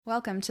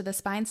Welcome to the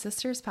Spine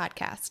Sisters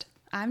podcast.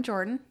 I'm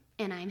Jordan.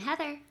 And I'm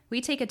Heather. We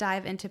take a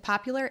dive into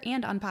popular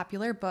and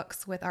unpopular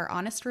books with our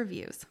honest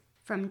reviews.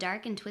 From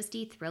dark and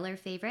twisty thriller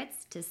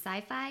favorites to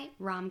sci-fi,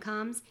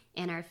 rom-coms,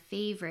 and our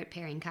favorite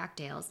pairing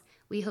cocktails,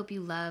 we hope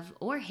you love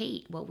or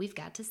hate what we've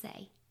got to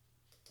say.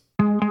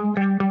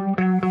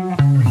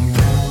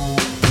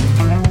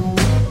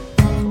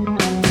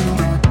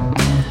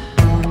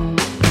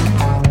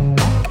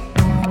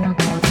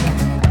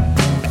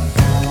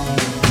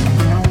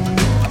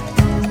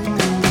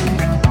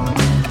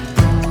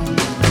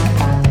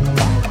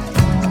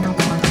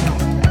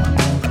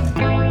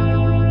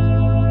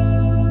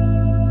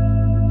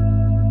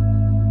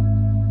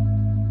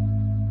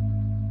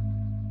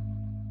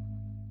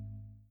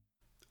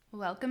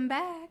 Welcome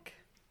back.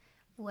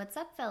 What's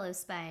up, fellow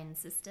spine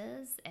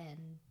sisters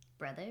and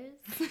brothers?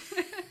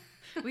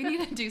 We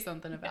need to do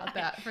something about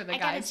that for the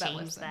guys that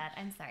listen. I gotta change that.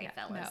 I'm sorry,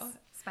 fellas. No.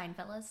 Spine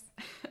fellas.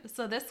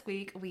 So this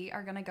week we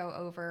are going to go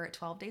over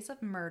 12 Days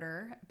of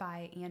Murder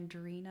by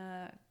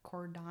Andrina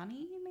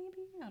Cordani,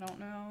 maybe? I don't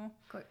know.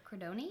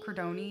 Cordoni?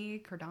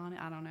 Cordani,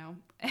 I don't know.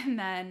 And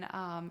then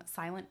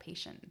Silent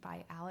Patient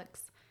by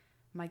Alex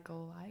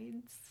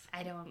Michaelides.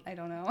 I don't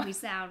know. We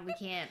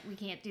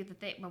can't do the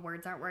thing. My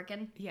words aren't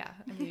working. Yeah,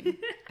 I mean.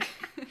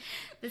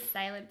 The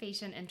Silent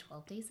Patient and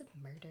 12 Days of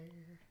Murder.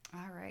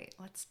 All right,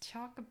 let's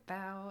talk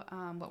about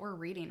what we're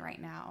reading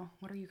right now.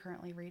 What are you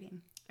currently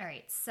reading? All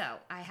right, so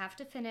I have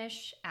to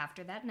finish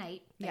After That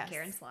Night by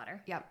Karen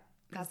Slaughter. Yep,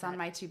 that's on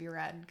my to be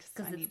read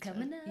because it's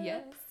coming up.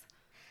 Yes.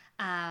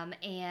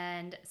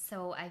 And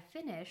so I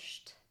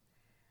finished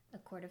A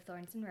Court of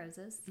Thorns and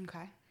Roses.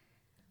 Okay.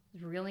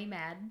 Really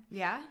mad.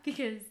 Yeah?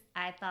 Because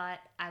I thought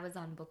I was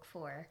on book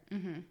 4.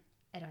 Mm-hmm.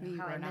 I don't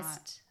know how I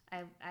missed.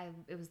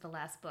 It was the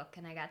last book,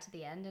 and I got to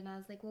the end, and I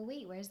was like, well,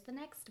 wait, where's the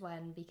next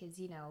one? Because,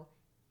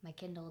 my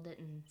Kindle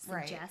didn't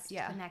suggest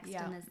the next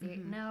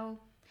one. No,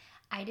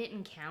 I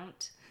didn't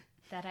count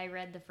that I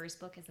read the first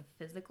book as a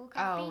physical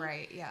copy. Oh,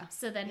 right, yeah.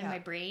 So then in my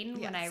brain,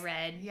 when I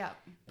read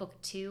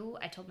book 2,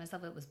 I told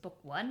myself it was book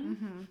 1.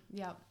 Mm-hmm.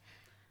 Yep.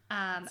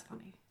 That's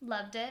funny.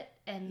 Loved it,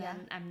 and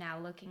then I'm now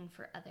looking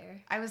for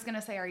other. I was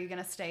gonna say, are you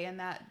gonna stay in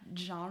that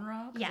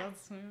genre? Yeah.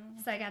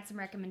 So I got some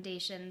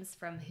recommendations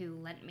from who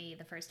lent me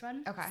the first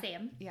one. Okay.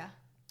 Sam. Yeah.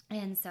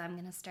 And so I'm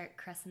gonna start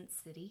Crescent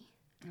City.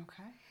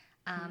 Okay.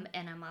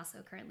 And I'm also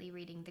currently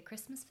reading The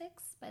Christmas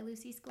Fix by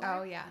Lucy Score.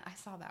 Oh yeah, I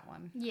saw that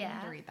one. Yeah. I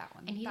need to read that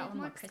one. And he that did one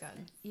more looks Christmas.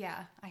 good.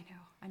 Yeah, I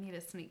know. I need to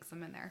sneak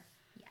some in there.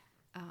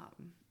 Yeah.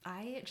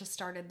 I just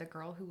started The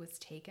Girl Who Was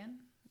Taken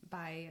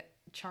by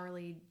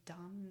Charlie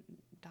Donnelly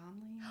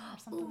or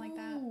something like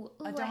that.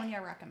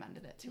 Adonia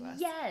recommended it to us.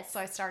 Yes. So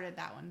I started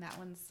that one.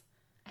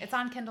 It's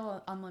on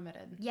Kindle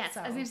Unlimited. Yes, so,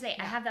 I was going to say,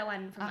 I have that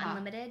one from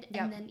Unlimited.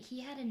 Yep. And then he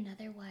had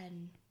another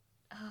one.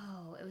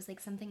 Oh, it was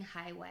like something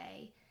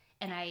Highway.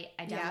 And I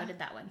downloaded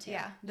that one too.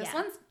 Yeah. This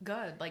one's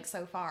good,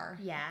 so far.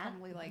 Yeah.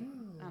 Probably I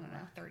don't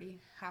know, 30,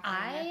 half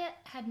I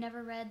had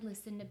never read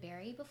Lucinda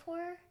Berry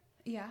before.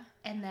 Yeah.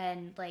 And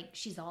then,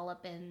 she's all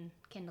up in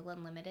Kindle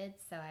Unlimited,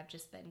 so I've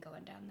just been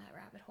going down that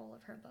rabbit hole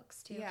of her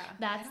books, too. Yeah.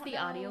 That's the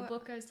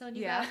audiobook I was telling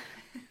you about.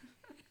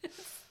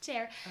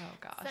 Chair. Oh,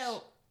 gosh.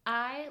 So,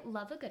 I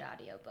love a good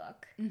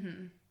audiobook.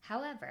 Mm-hmm.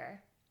 However,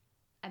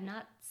 I'm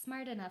not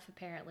smart enough,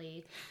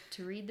 apparently,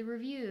 to read the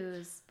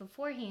reviews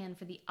beforehand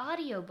for the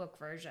audiobook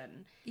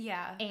version.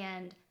 Yeah.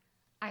 And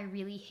I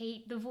really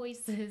hate the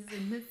voices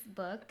in this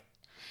book.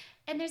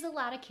 And there's a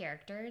lot of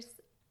characters,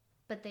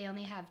 but they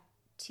only have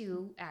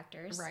 2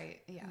 actors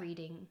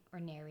reading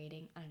or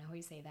narrating. I don't know how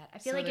you say that. I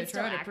feel like it's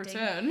still acting.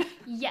 Pretend.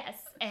 Yes,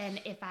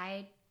 and if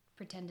I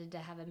pretended to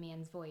have a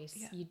man's voice,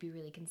 you'd be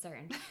really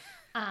concerned.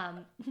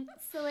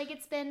 So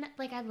it's been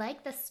I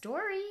like the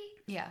story.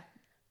 Yeah.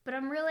 But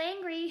I'm real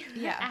angry.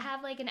 Yeah. I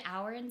have an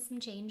hour and some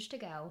change to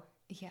go.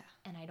 Yeah.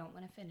 And I don't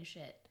want to finish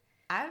it.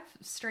 I've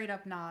straight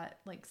up not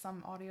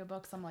some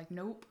audiobooks. I'm like,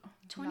 nope.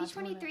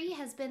 2023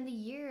 has been the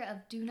year of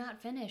do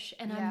not finish,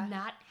 and I'm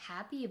not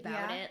happy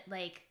about it.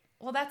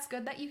 Well, that's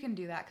good that you can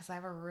do that because I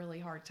have a really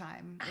hard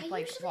time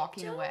with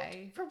walking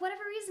away. For whatever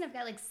reason, I've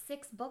got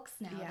 6 books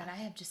now that I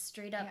have just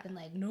straight up been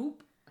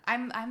nope.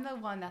 I'm the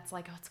one that's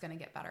oh, it's gonna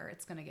get better.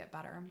 It's gonna get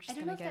better. I'm just. I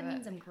don't know if that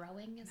means I'm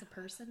growing as a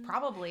person.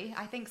 Probably,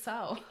 I think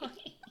so.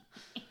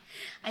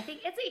 I think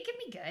it can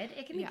be good.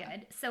 It can be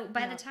good. So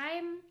by the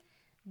time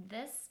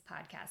this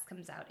podcast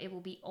comes out, it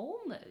will be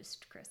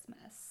almost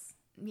Christmas.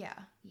 Yeah.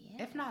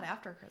 If not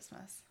after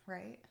Christmas,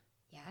 right?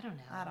 Yeah, I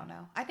don't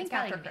know. I think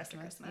after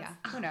Christmas. Yeah.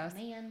 Who knows?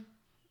 Man.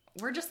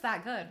 We're just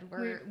that good.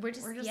 We're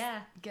just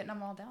getting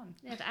them all done.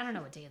 I don't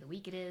know what day of the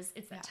week it is.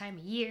 It's that time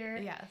of year.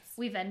 Yes.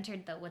 We've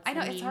entered the I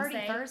know, it's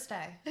already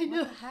Thursday. I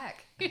know. What the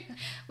heck?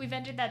 We've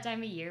entered that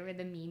time of year where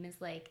the meme is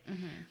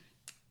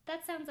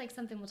that sounds like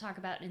something we'll talk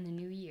about in the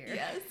new year.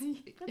 Yes.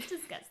 Let's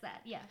discuss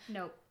that. Yeah.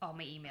 Nope. All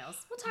my emails.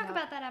 We'll talk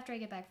about that after I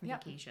get back from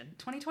vacation.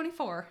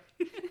 2024.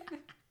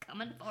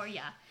 Coming for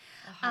ya.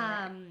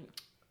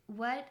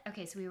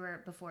 Okay, so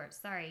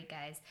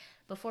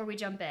before we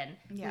jump in,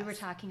 we were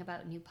talking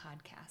about new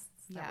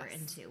podcasts that we're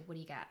into. What do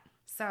you got?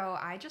 So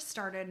I just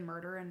started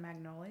Murder in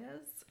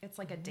Magnolias. It's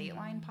like a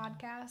Dateline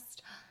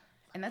podcast,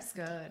 and that's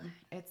good.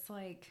 It's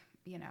like,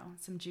 you know,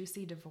 some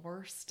juicy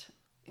divorced,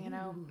 you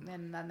know,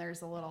 and then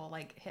there's a little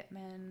like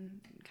hitman,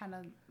 kind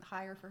of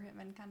hire for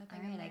hitman kind of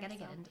thing. All right, I gotta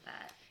get into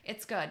that.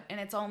 It's good, and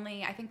it's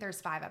only, I think there's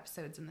 5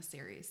 episodes in the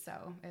series,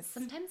 so it's...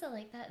 Sometimes I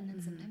like that, and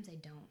then sometimes I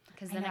don't,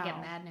 because then I get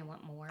mad and I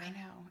want more. I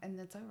know, and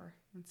it's over.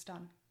 It's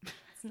done.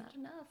 It's not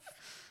enough.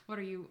 What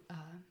are you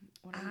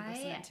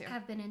listening to? I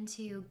have been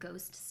into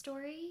Ghost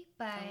Story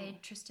by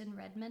Tristan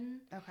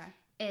Redmond. Okay.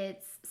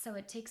 It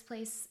takes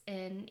place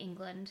in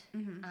England,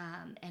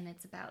 and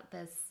it's about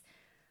this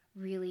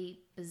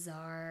really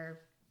bizarre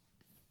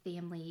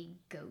family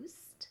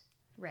ghost,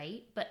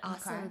 right? But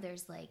also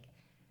there's like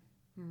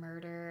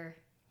murder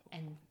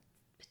and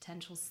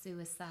potential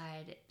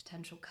suicide,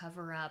 potential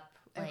cover-up.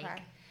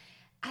 Like,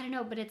 I don't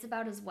know, but it's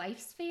about his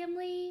wife's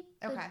family.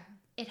 Okay.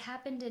 It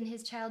happened in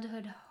his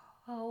childhood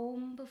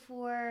home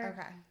before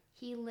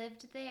he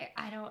lived there.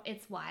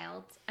 It's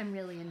wild. I'm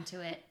really into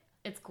it.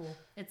 It's cool.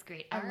 It's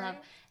great. I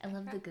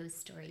love the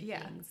ghost story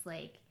things.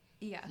 Like,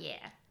 yeah.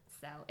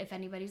 So if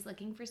anybody's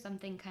looking for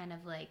something kind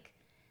of like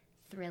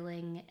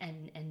thrilling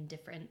and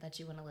different that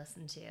you want to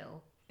listen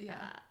to,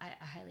 I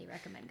highly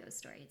recommend Ghost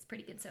Story. It's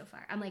pretty good so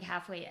far. I'm like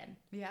halfway in.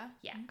 Yeah?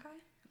 Yeah. Okay.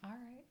 All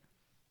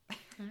right.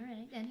 All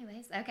right.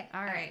 Anyways. Okay.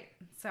 All right.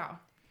 So,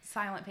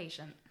 Silent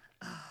Patient.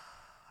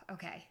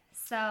 Okay.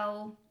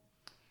 So,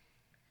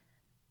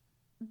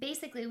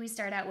 basically we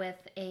start out with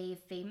a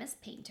famous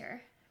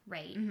painter,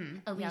 right?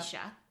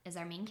 Alicia is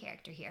our main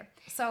character here.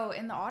 So,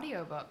 in the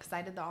audiobook, because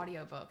I did the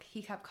audiobook,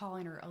 he kept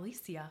calling her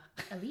Alicia.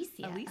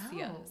 Alicia.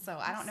 Oh, so,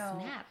 I don't know.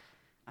 Snap.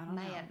 I don't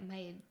know.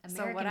 My American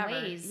so whatever.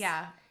 ways.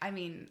 Yeah, I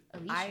mean,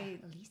 Alicia.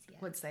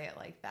 would say it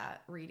like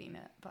that, reading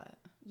it, but...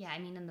 Yeah, I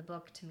mean, in the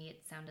book, to me,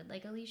 it sounded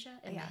like Alicia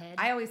in the head.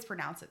 I always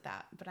pronounce it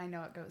that, but I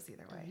know it goes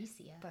either way.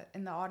 Alicia. But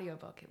in the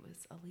audiobook, it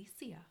was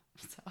Alicia.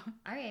 So.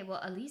 All right, well,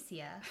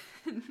 Alicia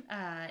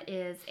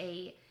is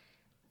a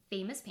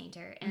famous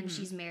painter, and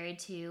she's married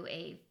to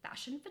a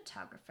fashion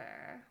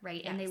photographer,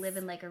 right? Yes. And they live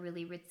in like a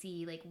really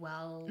ritzy, like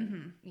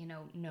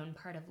known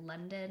part of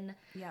London.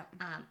 Yeah.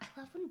 I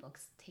love when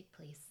books take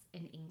place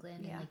in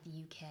England and like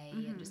the UK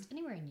and just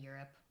anywhere in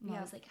Europe. Yeah,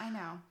 I was like, I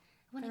know.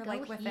 They're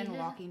like within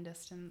walking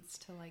distance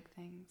to like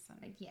things.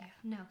 And,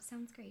 no,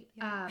 sounds great.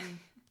 Yeah.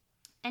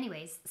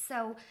 Anyways,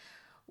 so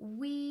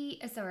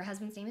her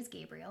husband's name is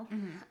Gabriel.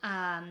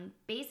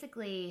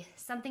 Basically,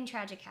 something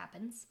tragic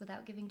happens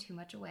without giving too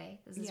much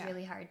away. This is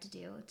really hard to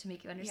do to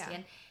make you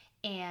understand.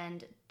 Yeah.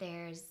 And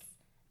there's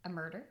a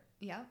murder.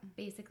 Yeah.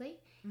 Basically.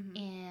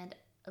 And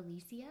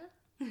Alicia.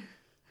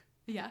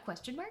 Yeah.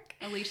 Question mark?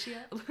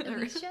 Alicia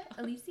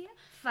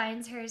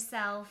finds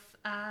herself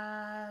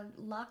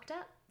locked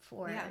up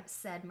for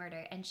said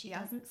murder, and she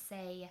doesn't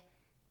say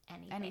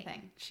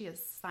anything. She is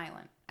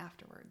silent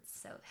afterwards.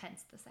 So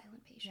hence the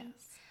silent patient.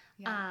 Yes.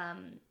 Yeah.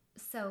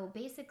 So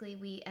basically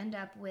we end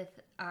up with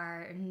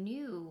our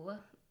new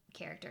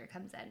character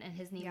comes in, and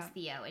his name is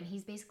Theo, and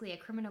he's basically a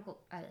criminal.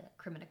 I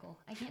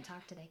can't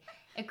talk today.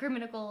 A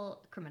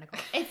criminal.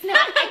 It's not.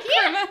 I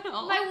can't.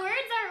 My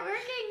words aren't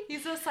working.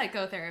 He's a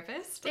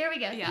psychotherapist. There we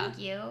go. Yeah. Thank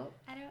you.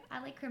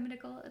 I like criminal.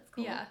 It's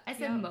cool. Yeah. I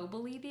said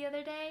mobily the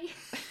other day.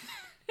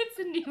 It's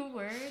a new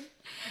word.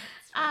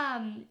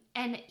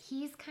 And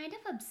he's kind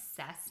of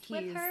obsessed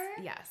with her.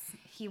 Yes.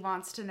 He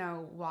wants to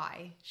know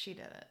why she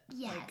did it.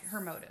 Yes. Like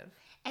her motive.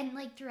 And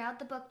like throughout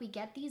the book, we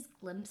get these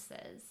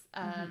glimpses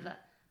of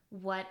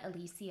what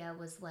Alicia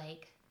was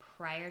like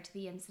prior to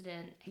the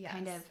incident. Yes.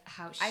 Kind of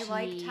how I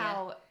liked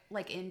how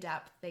like in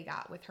depth they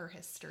got with her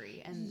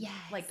history and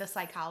like the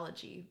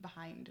psychology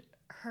behind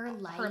her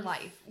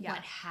life, what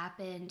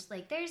happened.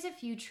 Like there's a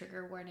few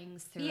trigger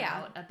warnings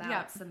throughout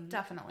about some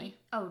definitely.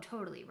 Oh,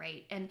 totally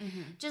right. And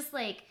just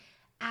like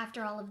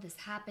after all of this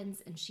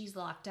happens and she's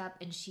locked up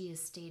and she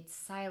has stayed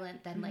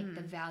silent, then like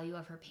the value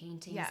of her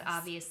paintings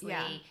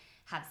obviously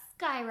have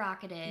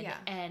skyrocketed,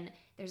 and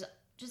there's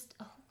just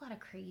a whole lot of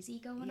crazy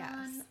going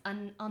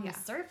on the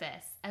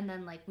surface. And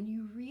then like when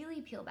you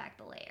really peel back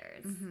the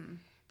layers,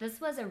 this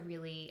was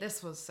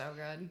so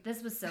good.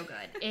 This was so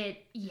good.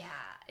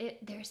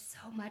 There's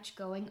so much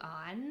going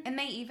on. And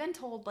they even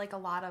told like a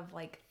lot of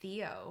like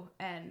Theo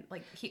and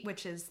like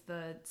which is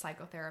the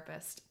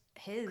psychotherapist,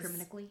 his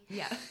criminally.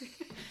 Yeah.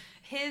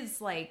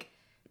 His like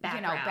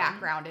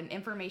background and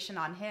information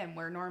on him,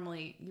 where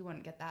normally you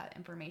wouldn't get that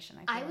information.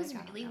 I was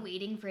really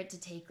waiting for it to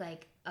take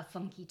like a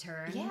funky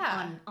turn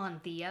on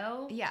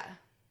Theo. Yeah.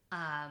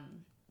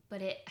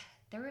 But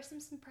there were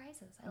some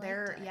surprises.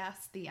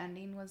 Yes, the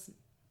ending was.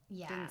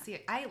 Yeah. Didn't see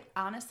it.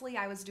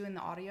 I was doing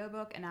the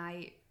audiobook and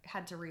I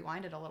had to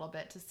rewind it a little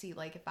bit to see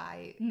like if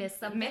I missed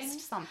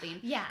something.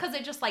 Yeah. Because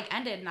it just like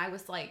ended and I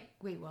was like,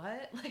 wait,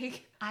 what?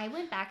 Like I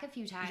went back a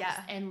few times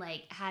and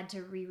like had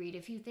to reread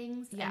a few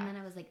things. Yeah. And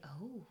then I was like,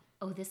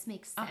 oh, this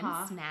makes sense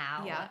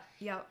now. Yeah.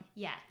 Yep.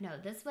 Yeah. No,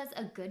 this was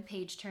a good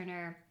page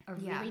turner.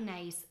 Really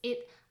nice.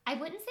 I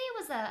wouldn't say it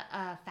was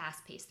a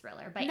fast-paced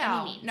thriller by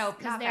any means. No,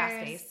 not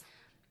fast-paced.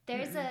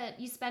 There's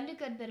you spend a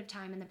good bit of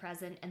time in the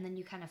present, and then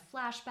you kind of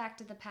flash back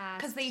to the past.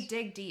 Because they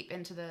dig deep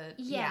into the...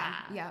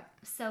 Yeah.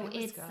 So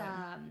it's good.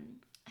 I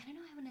don't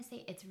know how I want to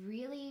say. It's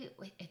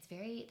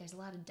very, there's a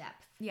lot of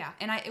depth. Yeah,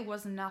 and it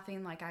was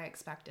nothing like I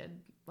expected.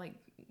 Like,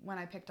 when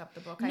I picked up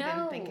the book, I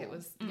didn't think it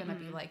was going to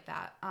be like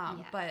that.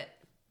 But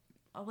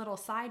a little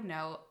side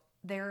note,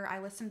 I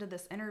listened to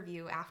this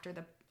interview after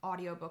the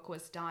audiobook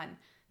was done.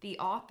 The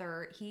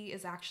author, he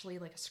is actually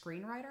like a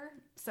screenwriter,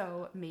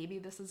 so maybe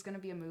this is going to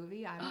be a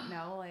movie. I don't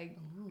know, like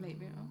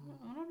maybe,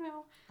 I don't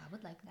know. I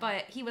would like that.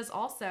 But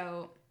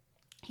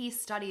he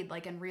studied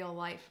like in real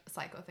life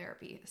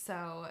psychotherapy,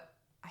 so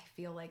I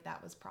feel like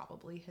that was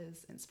probably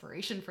his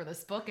inspiration for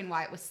this book and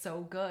why it was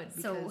so good.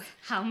 So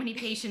how many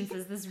patients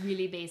is this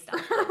really based on?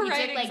 He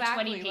took like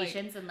 20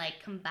 patients and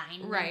like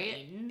combined them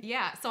in.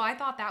 Yeah, so I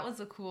thought that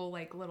was a cool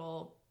like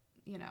little,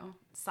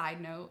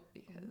 side note,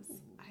 because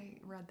I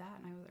read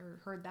that or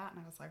heard that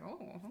and I was like,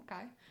 oh,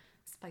 okay.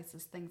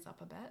 Spices things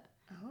up a bit.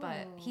 Oh.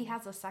 But he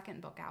has a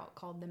second book out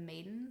called The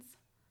Maidens,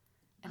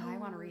 and I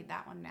want to read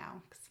that one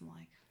now because I'm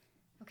like,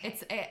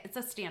 okay. It's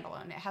a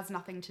standalone. It has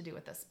nothing to do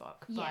with this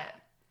book. Yeah.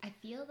 But I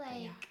feel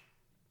like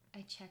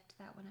I checked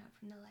that one out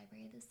from the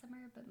library this summer,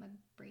 but my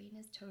brain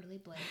is totally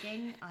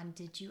blanking on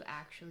did you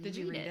actually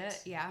read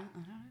it? Yeah. I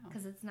don't know.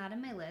 Because it's not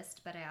in my list,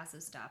 but I also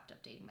stopped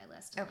updating my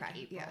list in like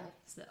April.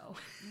 So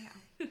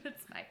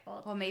it's my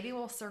fault. Well, maybe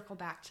we'll circle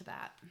back to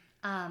that.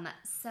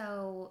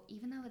 So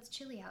even though it's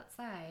chilly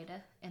outside,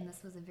 and this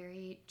was a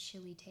very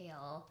chilly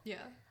tale,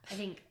 I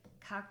think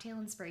cocktail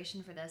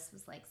inspiration for this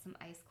was like some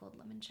ice cold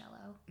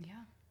limoncello.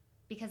 Yeah.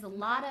 Because a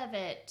lot of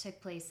it took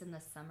place in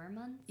the summer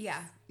months. Yeah.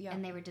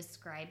 And they were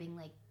describing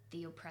like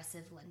the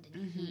oppressive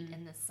London heat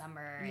in the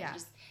summer. Yeah. And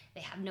just,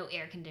 they have no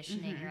air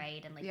conditioning,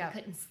 right? And like they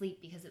couldn't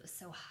sleep because it was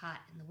so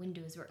hot and the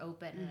windows were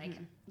open.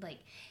 And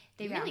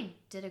they really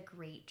did a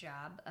great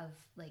job of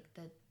like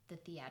the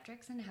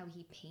theatrics and how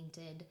he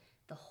painted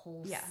the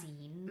whole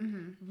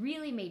scene.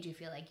 Really made you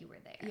feel like you were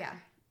there. Yeah.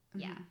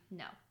 Yeah.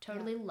 No,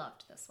 totally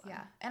loved this one.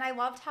 Yeah. And I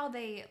loved how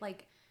they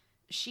like,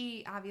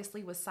 she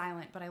obviously was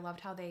silent, but I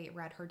loved how they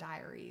read her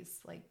diaries.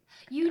 Like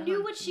you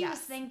knew what she was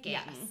thinking.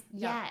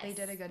 Yes, they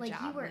did a good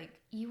job.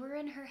 You were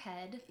in her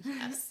head.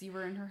 Yes, you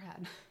were in her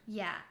head.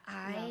 Yeah,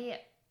 I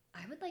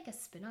would like a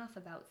spinoff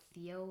about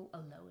Theo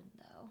alone,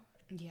 though.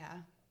 Yeah,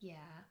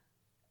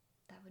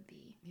 that would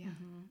be. Yeah,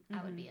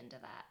 I would be into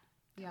that.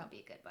 That would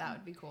be a good one. That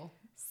would be cool.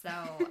 So,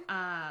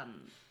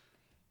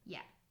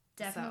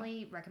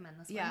 definitely recommend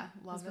this one. Yeah,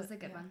 love it. This was a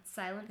good one.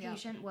 Silent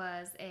Patient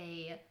was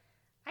I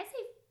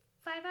say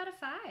 5 out of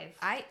 5.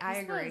 I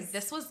agree.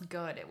 This was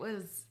good. It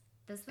was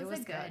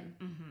good.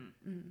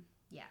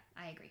 Yeah,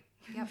 I agree.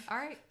 Yep. All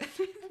right.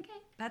 Okay.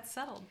 That's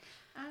settled.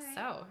 All right.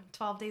 So,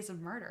 12 Days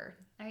of Murder.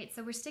 All right.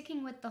 So we're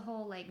sticking with the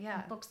whole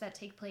books that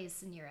take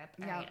place in Europe.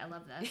 All right. I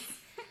love this.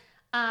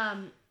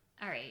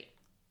 All right.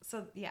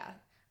 So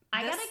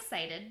I got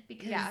excited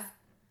because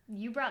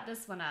you brought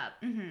this one up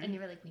and you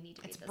were like, we need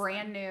to read this. It's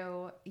brand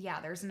new.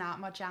 Yeah, there's not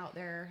much out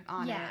there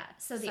on it. Yeah,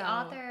 so the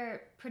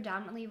author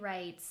predominantly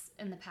writes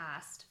in the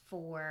past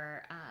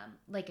for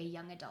like a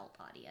young adult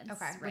audience.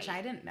 Okay, right? Which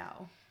I didn't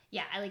know.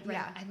 Yeah, I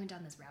went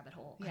down this rabbit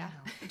hole. Yeah.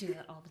 I do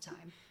that all the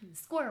time.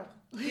 Squirrel.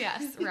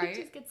 Yes, right.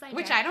 Just get sidetracked.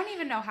 Which I don't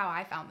even know how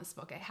I found this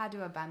book. It had to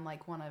have been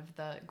like one of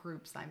the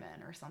groups I'm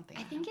in or something.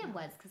 I think it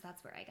was because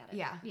that's where I got it.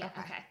 Yeah.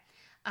 Okay.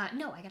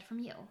 No, I got it from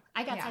you.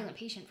 I got Silent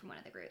Patient from one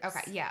of the groups.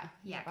 Okay, yeah.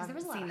 Yeah, because there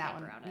was a lot of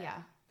hype around it.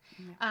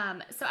 Yeah.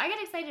 So I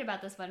got excited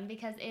about this one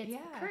because it's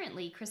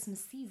currently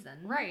Christmas season.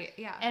 Right,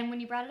 yeah. And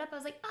when you brought it up, I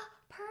was like, oh,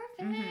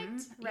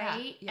 perfect.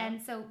 Right? Yeah.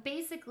 And so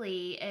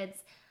basically it's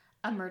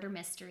a murder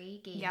mystery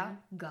game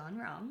gone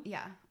wrong.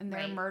 Yeah. And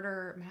they're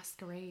murder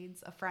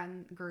masquerades, a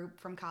friend group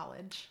from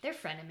college. They're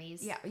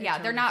frenemies. Yeah.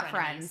 They're not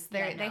friends.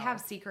 They have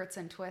secrets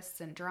and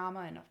twists and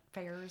drama and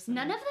affairs.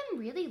 None of them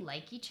really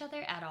like each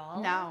other at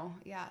all. No.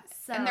 Yeah.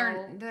 So,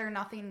 and they're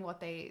nothing what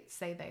they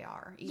say they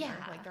are either. Yeah.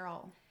 Like they're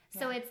all. Yeah.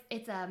 So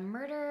it's a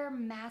murder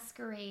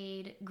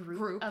masquerade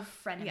group of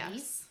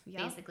frenemies,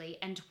 basically.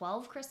 And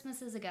 12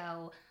 Christmases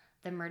ago,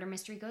 the murder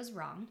mystery goes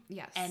wrong.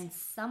 Yes. And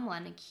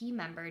someone, a key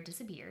member,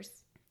 disappears.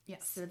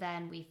 Yes. So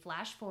then we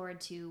flash forward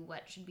to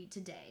what should be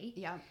today.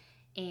 Yeah.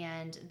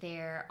 And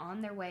they're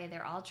on their way.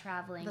 They're all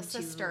traveling. The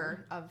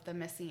sister of the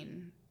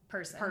missing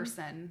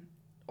person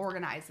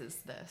organizes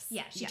this.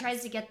 Yeah. She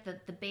tries to get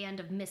the band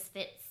of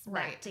misfits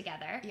back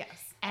together. Yes.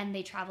 And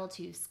they travel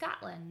to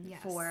Scotland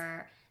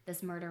for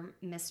this murder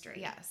mystery.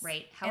 Yes.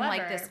 Right. However, and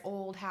like this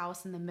old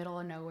house in the middle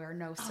of nowhere,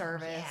 no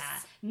service. Yeah.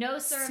 No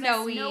service.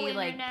 Snowy, no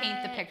like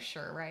paint the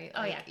picture, right?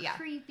 Oh like, yeah.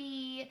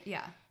 Creepy.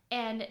 Yeah.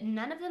 And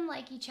none of them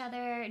like each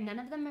other. None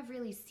of them have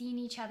really seen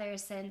each other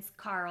since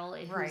Carl,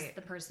 who's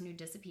the person who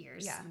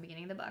disappears in the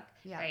beginning of the book.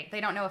 Yeah. Right?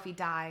 They don't know if he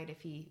died,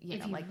 if he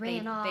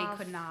ran off. They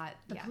could not.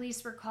 The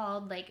police were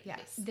called. Like,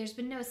 there's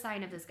been no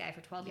sign of this guy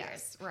for 12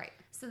 years. Right.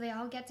 So they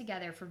all get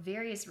together for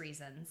various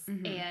reasons.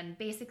 And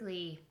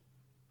basically,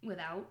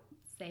 without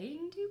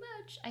saying too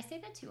much. I say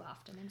that too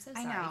often. I'm so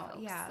sorry,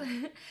 folks. Yeah.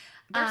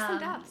 There's some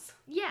deaths.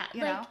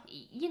 Yeah.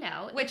 You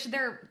know. Which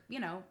they're,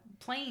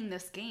 playing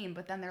this game,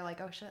 but then they're like,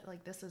 oh shit,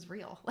 like this is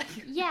real. Like,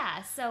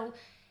 yeah, so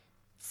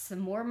some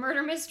more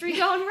murder mystery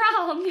gone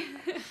wrong.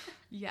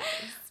 Yes.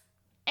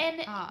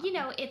 And, you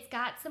know, it's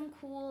got some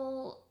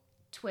cool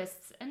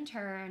twists and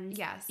turns.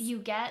 Yes. You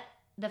get,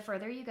 the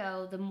further you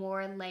go, the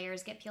more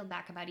layers get peeled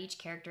back about each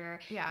character.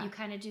 Yeah. You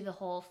kind of do the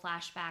whole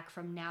flashback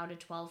from now to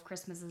 12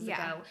 Christmases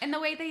ago. And the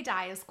way they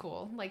die is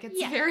cool. Like, it's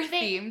very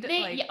themed.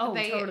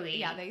 Totally.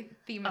 Yeah, they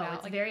theme it out.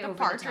 It's like very the over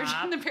partridge the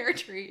top. and the pear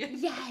tree.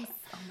 Yes.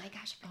 Oh my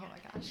gosh.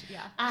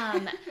 Yeah.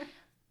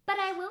 But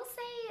I will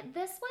say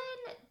this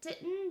one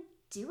didn't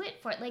do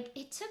it for, like,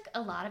 it took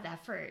a lot of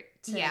effort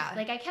to,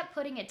 like, I kept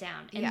putting it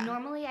down. And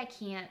normally I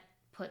can't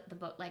put the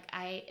book, like,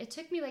 it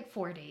took me like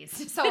 4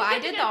 days. So I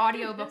did the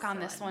audiobook on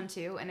this one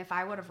too, and if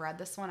I would have read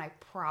this one, I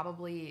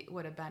probably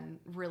would have been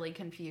really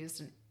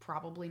confused and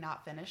probably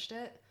not finished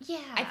it. Yeah.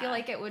 I feel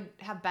like it would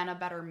have been a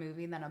better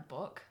movie than a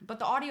book, but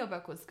the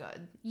audiobook was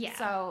good. Yeah.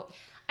 So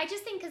I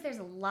just think because there's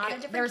a lot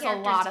of different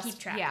characters to keep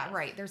track of. Yeah,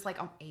 right. There's like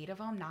 8 of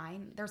them,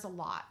 9. There's a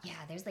lot. Yeah,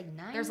 there's like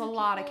 9 There's a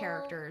lot of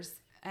characters,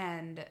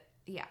 and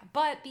yeah.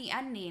 But the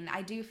ending,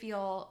 I do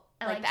feel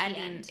like the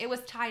ending, it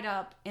was tied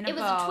up in a bow.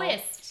 It was a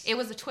twist. It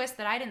was a twist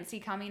that I didn't see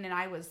coming, and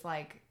I was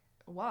like,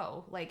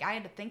 whoa. Like, I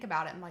had to think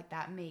about it, and like,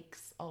 that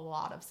makes a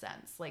lot of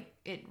sense. Like,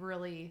 it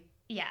really...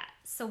 Yeah.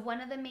 So one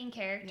of the main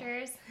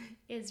characters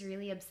is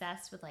really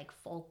obsessed with like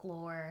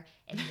folklore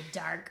and the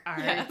dark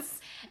arts. Yes.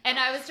 And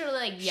I was totally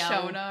like, yo,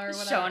 Shona or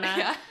whatever. Shona.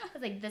 Yeah. I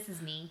was like, this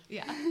is me.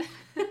 Yeah.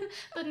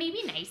 But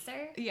maybe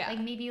nicer. Yeah. Like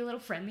maybe a little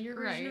friendlier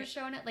version of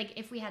Shona. Like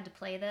if we had to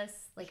play this,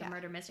 like a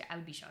murder mystery, I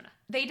would be Shona.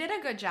 They did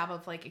a good job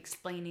of like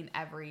explaining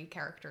every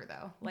character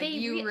though. Like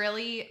you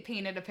really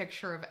painted a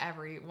picture of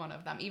every one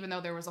of them, even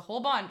though there was a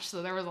whole bunch.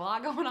 So there was a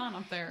lot going on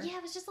up there. Yeah,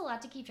 it was just a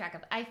lot to keep track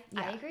of. I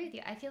agree with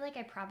you. I feel like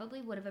I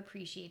probably would have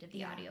appreciated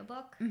the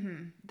audiobook.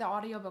 Mm-hmm. The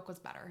audiobook was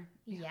better.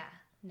 Yeah.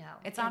 No.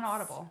 It's on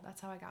Audible. That's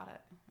how I got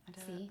it. I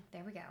did See,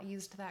 there we go. I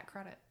used that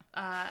credit.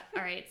 All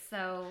right.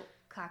 So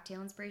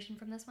cocktail inspiration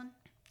from this one?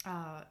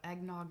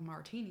 Eggnog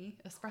martini,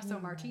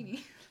 espresso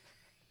martini.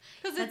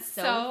 Because it's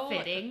so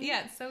fitting.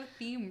 Yeah, it's so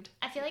themed.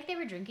 I feel like they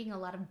were drinking a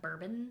lot of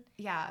bourbon.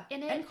 Yeah.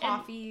 In it. And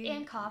coffee.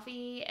 And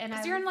coffee. And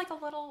because you're in like a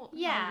little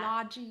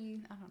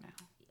lodgy, I don't know.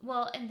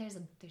 Well, and there's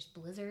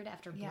blizzard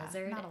after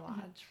blizzard. Not a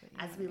lodge.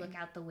 As we look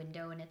out the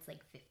window and it's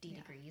like 50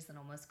 degrees and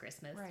almost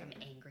Christmas. Right.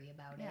 I'm angry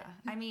about it.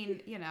 I mean,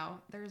 you know,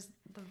 there's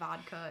the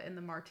vodka in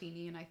the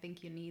martini, and I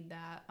think you need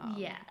that.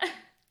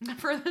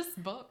 For this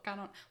book,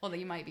 well,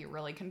 you might be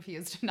really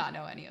confused and not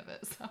know any of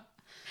it. So.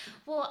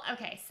 Well,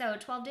 okay, so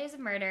 12 Days of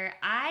Murder,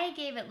 I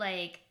gave it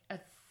like a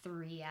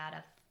 3 out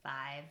of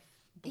 5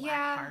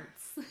 black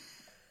hearts.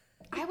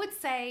 I would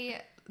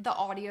say the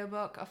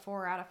audiobook a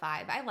 4 out of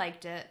 5. I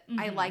liked it. Mm-hmm.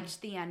 I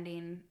liked the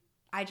ending.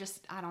 I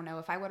don't know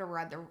if I would have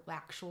read the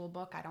actual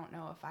book. I don't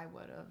know if I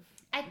would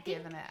have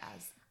given it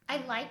as. I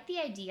like the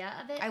idea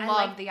of it. I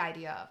love the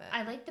idea of it.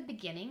 I like the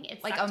beginning.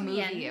 It's like a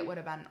movie. It would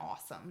have been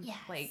awesome. Yes.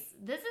 Like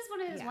this is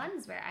one of those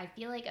ones where I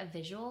feel like a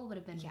visual would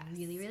have been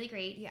really, really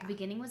great. Yeah. The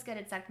beginning was good.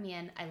 It sucked me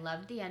in. I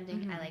loved the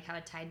ending. Mm-hmm. I like how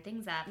it tied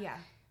things up. Yeah.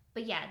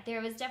 But yeah, there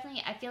was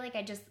definitely. I feel like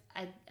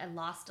I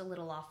lost a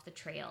little off the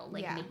trail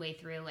midway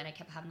through, and I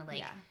kept having to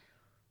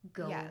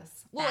go.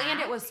 Yes. Well, and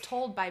it was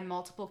told by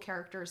multiple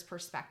characters'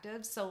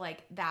 perspectives, so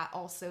like that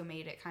also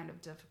made it kind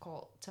of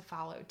difficult to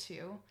follow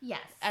too. Yes.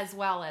 As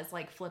well as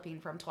like flipping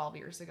from 12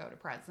 years ago to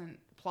present,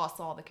 plus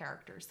all the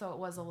characters. So it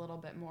was a little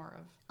bit more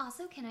of.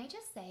 Also, can I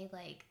just say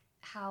like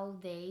how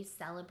they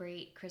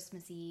celebrate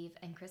Christmas Eve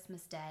and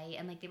Christmas Day,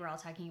 and like they were all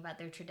talking about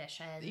their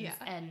traditions. Yeah.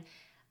 And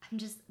I'm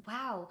just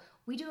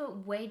we do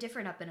it way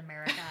different up in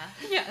America.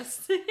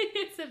 Yes.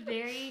 It's a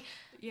very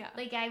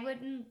like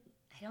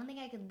I don't think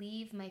I could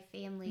leave my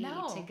family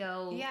to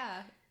go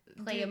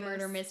play a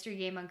murder mystery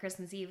game on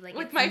Christmas Eve. Like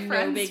with my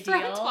friends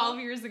from 12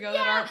 years ago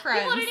that aren't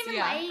friends. People don't even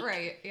like.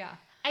 Right, yeah.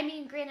 I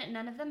mean, granted,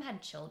 none of them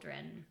had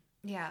children.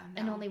 Yeah.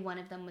 No. And only one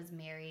of them was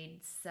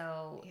married,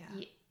 so...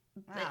 Yeah.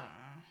 But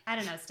I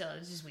don't know, still, it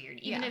was just weird.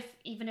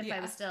 Even if I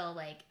was still,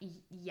 like,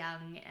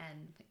 young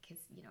and... Because,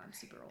 you know, I'm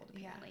super old,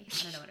 apparently.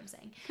 I don't know what I'm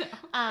saying.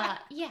 I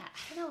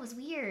don't know, it was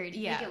weird.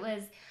 Yeah. Like, it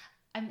was...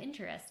 I'm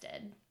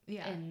interested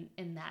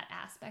in that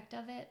aspect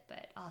of it,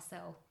 but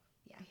also,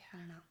 I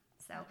don't know.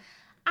 So,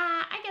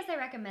 I guess I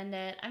recommend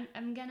it.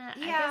 I'm gonna...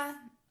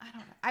 I don't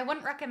know. I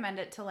wouldn't recommend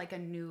it to, like, a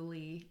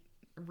newly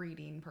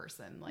reading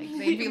person. Like,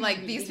 they'd be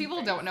like, these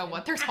people don't know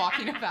what they're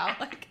talking about.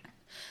 Like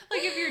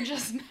if you're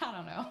just... I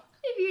don't know.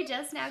 If you're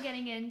just now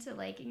getting into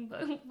liking,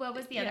 what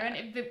was the other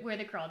one? Where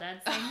the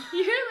Crawdads sing.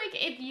 You're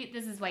like,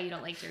 this is why you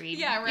don't like to read.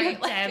 Yeah, right. You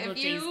have terrible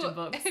taste in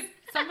books. If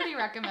somebody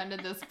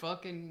recommended this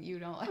book and you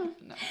don't like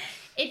it, no.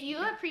 If you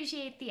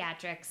appreciate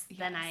theatrics,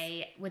 then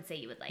I would say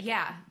you would like it.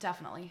 Yeah,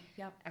 definitely.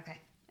 Yep. Okay.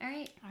 All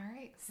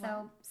right.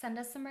 So send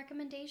us some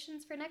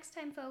recommendations for next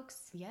time,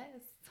 folks. Yes.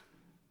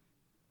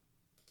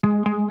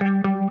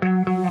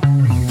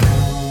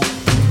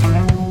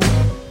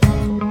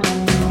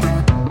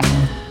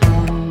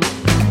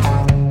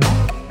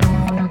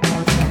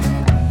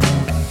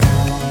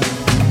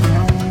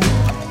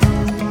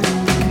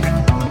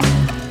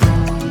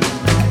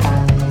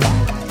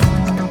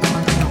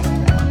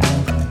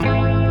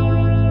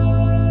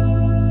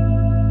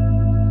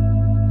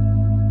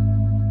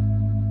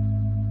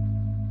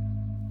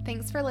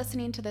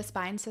 listening to the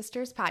Spine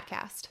Sisters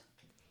podcast.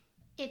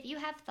 If you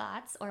have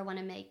thoughts or want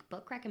to make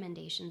book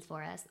recommendations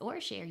for us or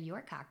share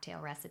your cocktail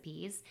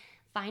recipes,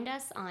 find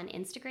us on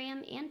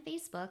Instagram and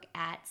Facebook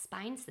at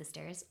Spine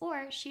Sisters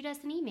or shoot us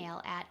an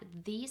email at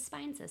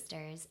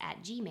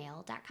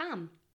thespinesisters@gmail.com.